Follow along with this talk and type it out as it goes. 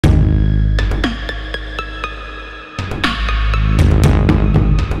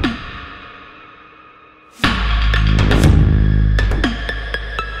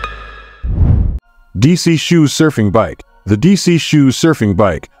DC Shoes Surfing Bike. The DC Shoes Surfing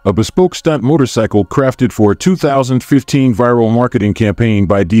Bike, a bespoke stunt motorcycle crafted for a 2015 viral marketing campaign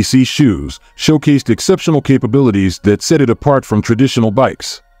by DC Shoes, showcased exceptional capabilities that set it apart from traditional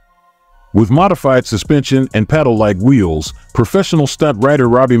bikes. With modified suspension and paddle-like wheels, professional stunt rider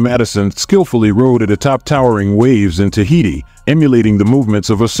Robbie Madison skillfully rode at atop towering waves in Tahiti, emulating the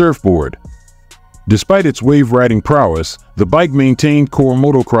movements of a surfboard. Despite its wave-riding prowess, the bike maintained core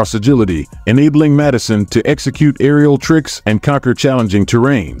motocross agility, enabling Madison to execute aerial tricks and conquer challenging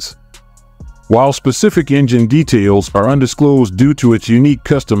terrains. While specific engine details are undisclosed due to its unique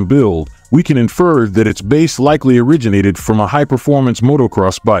custom build, we can infer that its base likely originated from a high-performance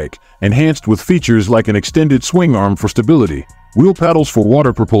motocross bike, enhanced with features like an extended swing arm for stability, wheel paddles for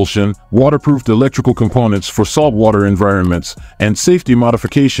water propulsion, waterproofed electrical components for saltwater environments, and safety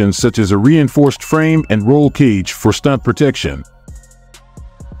modifications such as a reinforced frame and roll cage for stunt protection.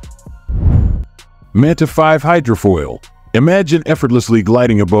 Manta 5 Hydrofoil. Imagine effortlessly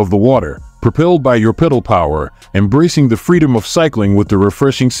gliding above the water, propelled by your pedal power, embracing the freedom of cycling with the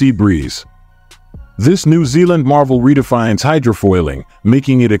refreshing sea breeze. This New Zealand marvel redefines hydrofoiling,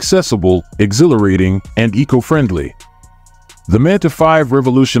 making it accessible, exhilarating, and eco-friendly. The Manta 5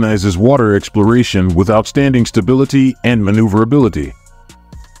 revolutionizes water exploration with outstanding stability and maneuverability.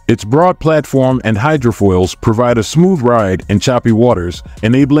 Its broad platform and hydrofoils provide a smooth ride in choppy waters,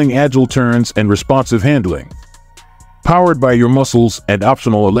 enabling agile turns and responsive handling. Powered by your muscles and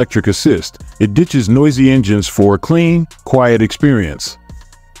optional electric assist, it ditches noisy engines for a clean, quiet experience.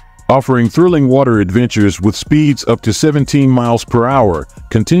 Offering thrilling water adventures with speeds up to 17 miles per hour,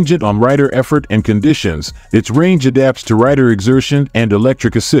 contingent on rider effort and conditions, its range adapts to rider exertion and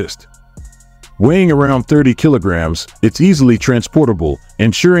electric assist. Weighing around 30 kilograms, it's easily transportable,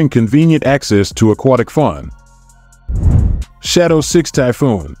 ensuring convenient access to aquatic fun. Shadow 6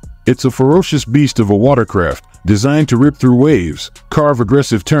 Typhoon. It's a ferocious beast of a watercraft, designed to rip through waves, carve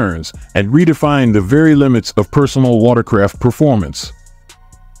aggressive turns, and redefine the very limits of personal watercraft performance.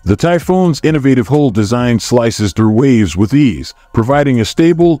 The Typhoon's innovative hull design slices through waves with ease, providing a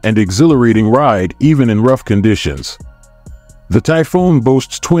stable and exhilarating ride even in rough conditions. The Typhoon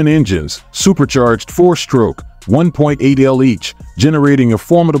boasts twin engines, supercharged 4-stroke, 1.8L each, generating a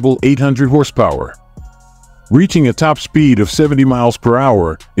formidable 800 horsepower. Reaching a top speed of 70 miles per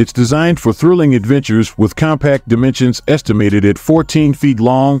hour, it's designed for thrilling adventures with compact dimensions estimated at 14 feet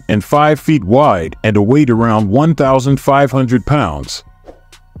long and 5 feet wide and a weight around 1,500 pounds.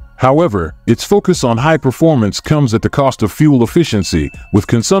 However, its focus on high performance comes at the cost of fuel efficiency, with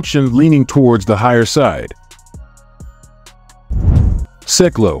consumption leaning towards the higher side.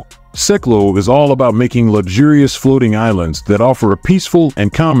 Ceclo. Ceclo is all about making luxurious floating islands that offer a peaceful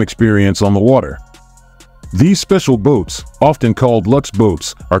and calm experience on the water. These special boats, often called luxe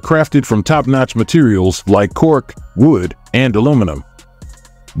boats, are crafted from top-notch materials like cork, wood, and aluminum.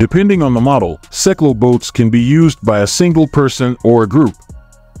 Depending on the model, ceclo boats can be used by a single person or a group.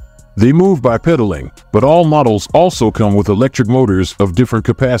 They move by pedaling, but all models also come with electric motors of different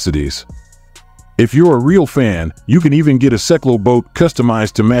capacities. If you're a real fan, you can even get a ceclo boat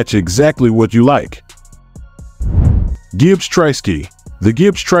customized to match exactly what you like. Gibbs Triski. The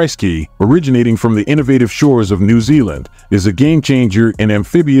Gibbs Triski, originating from the innovative shores of New Zealand, is a game-changer in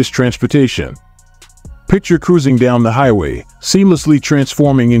amphibious transportation. Picture cruising down the highway, seamlessly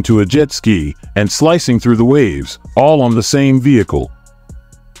transforming into a jet ski and slicing through the waves, all on the same vehicle.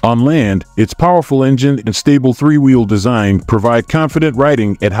 On land, its powerful engine and stable three-wheel design provide confident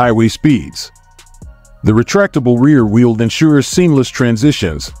riding at highway speeds. The retractable rear wheel ensures seamless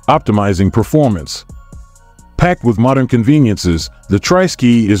transitions, optimizing performance. Packed with modern conveniences, the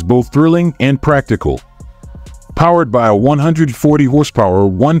Triski is both thrilling and practical. Powered by a 140 horsepower,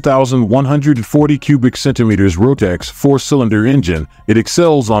 1,140 cubic centimeters Rotax 4-cylinder engine, it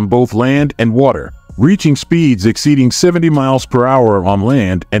excels on both land and water, reaching speeds exceeding 70 miles per hour on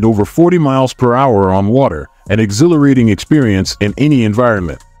land and over 40 miles per hour on water, an exhilarating experience in any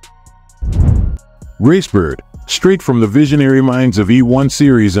environment. RaceBird. Straight from the visionary minds of E1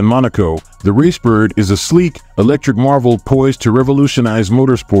 Series in Monaco, the RaceBird is a sleek, electric marvel poised to revolutionize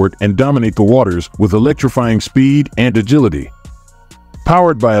motorsport and dominate the waters with electrifying speed and agility.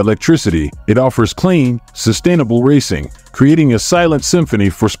 Powered by electricity, it offers clean, sustainable racing, creating a silent symphony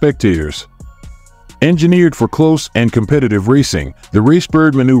for spectators. Engineered for close and competitive racing, the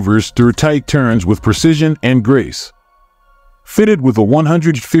RaceBird maneuvers through tight turns with precision and grace. Fitted with a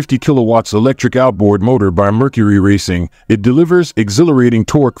 150 kilowatts electric outboard motor by Mercury Racing, it delivers exhilarating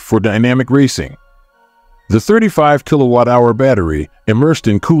torque for dynamic racing. The 35 kilowatt-hour battery, immersed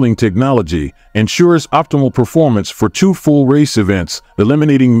in cooling technology, ensures optimal performance for 2 full race events,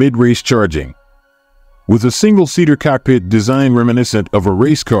 eliminating mid-race charging. With a single-seater cockpit design reminiscent of a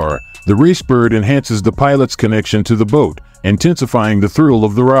race car, the RaceBird enhances the pilot's connection to the boat, intensifying the thrill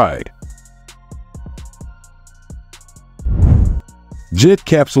of the ride. Jet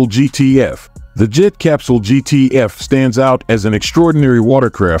Capsule GTF. The Jet Capsule GTF stands out as an extraordinary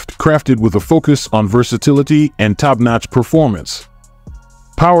watercraft crafted with a focus on versatility and top-notch performance.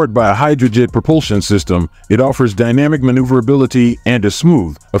 Powered by a hydrojet propulsion system, it offers dynamic maneuverability and a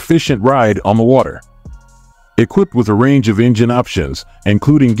smooth, efficient ride on the water. Equipped with a range of engine options,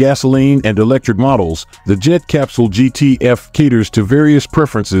 including gasoline and electric models, the Jet Capsule GTF caters to various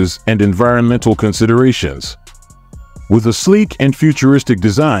preferences and environmental considerations. With a sleek and futuristic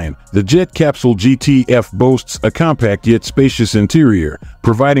design, the Jet Capsule GTF boasts a compact yet spacious interior,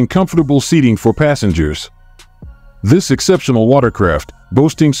 providing comfortable seating for passengers. This exceptional watercraft,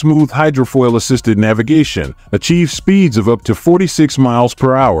 boasting smooth hydrofoil-assisted navigation, achieves speeds of up to 46 miles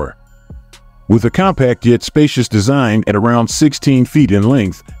per hour. With a compact yet spacious design at around 16 feet in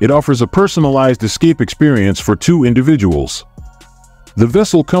length, it offers a personalized escape experience for 2 individuals. The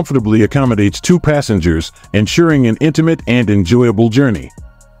vessel comfortably accommodates 2 passengers, ensuring an intimate and enjoyable journey.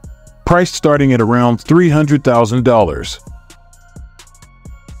 Priced starting at around $300,000.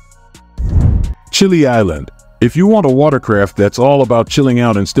 Chile Island. If you want a watercraft that's all about chilling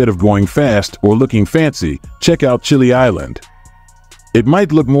out instead of going fast or looking fancy, check out Chile Island. It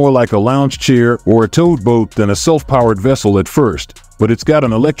might look more like a lounge chair or a towed boat than a self-powered vessel at first, but it's got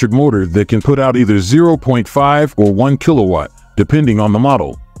an electric motor that can put out either 0.5 or 1 kilowatt, depending on the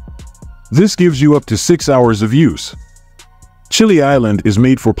model. This gives you up to 6 hours of use. Chile Island is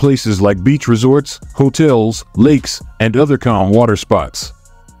made for places like beach resorts, hotels, lakes, and other calm water spots.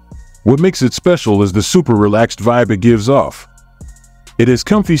 What makes it special is the super relaxed vibe it gives off. It has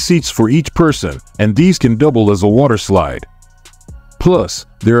comfy seats for each person, and these can double as a water slide. Plus,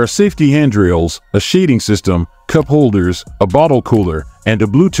 there are safety handrails, a shading system, cup holders, a bottle cooler, and a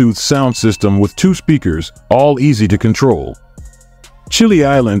Bluetooth sound system with 2 speakers, all easy to control. Chile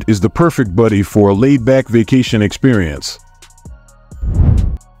Island is the perfect buddy for a laid-back vacation experience.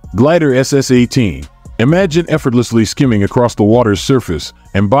 Glider SS-18. Imagine effortlessly skimming across the water's surface,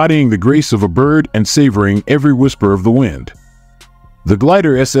 embodying the grace of a bird and savoring every whisper of the wind. The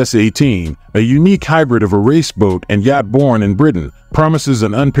Glider SS-18, a unique hybrid of a race boat and yacht born in Britain, promises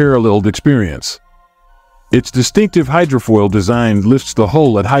an unparalleled experience. Its distinctive hydrofoil design lifts the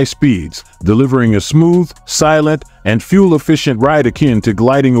hull at high speeds, delivering a smooth, silent, and fuel-efficient ride akin to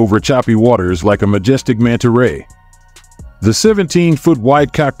gliding over choppy waters like a majestic manta ray. The 17-foot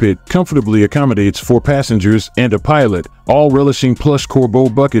wide cockpit comfortably accommodates 4 passengers and a pilot, all relishing plush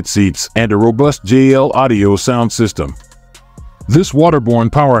Corbeau bucket seats and a robust JL audio sound system. This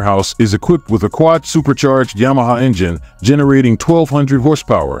waterborne powerhouse is equipped with a quad-supercharged Yamaha engine, generating 1,200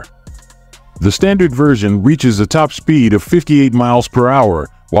 horsepower. The standard version reaches a top speed of 58 miles per hour,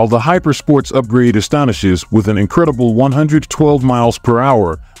 while the Hypersports upgrade astonishes with an incredible 112 miles per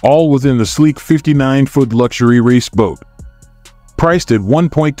hour, all within the sleek 59-foot luxury race boat. Priced at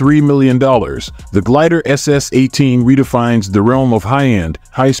 $1.3 million, the Glider SS-18 redefines the realm of high-end,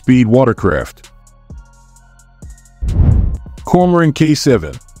 high-speed watercraft. Kormaran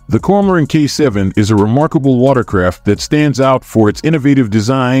K7. The Kormaran K7 is a remarkable watercraft that stands out for its innovative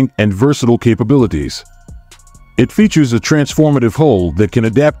design and versatile capabilities. It features a transformative hull that can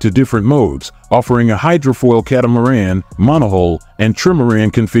adapt to different modes, offering a hydrofoil catamaran, monohull, and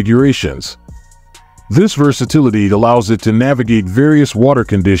trimaran configurations. This versatility allows it to navigate various water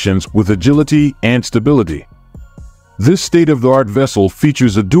conditions with agility and stability. This state-of-the-art vessel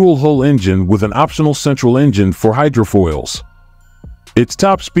features a dual-hull engine with an optional central engine for hydrofoils. Its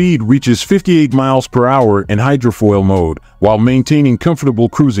top speed reaches 58 miles per hour in hydrofoil mode while maintaining comfortable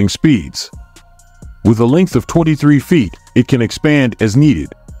cruising speeds. With a length of 23 feet, it can expand as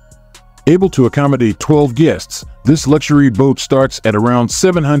needed. Able to accommodate 12 guests, this luxury boat starts at around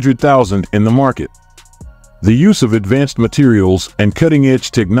 $700,000 in the market. The use of advanced materials and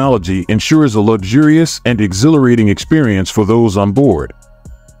cutting-edge technology ensures a luxurious and exhilarating experience for those on board.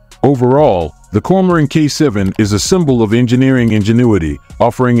 Overall, the Kormaran K7 is a symbol of engineering ingenuity,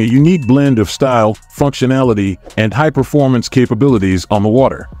 offering a unique blend of style, functionality, and high-performance capabilities on the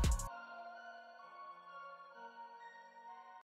water.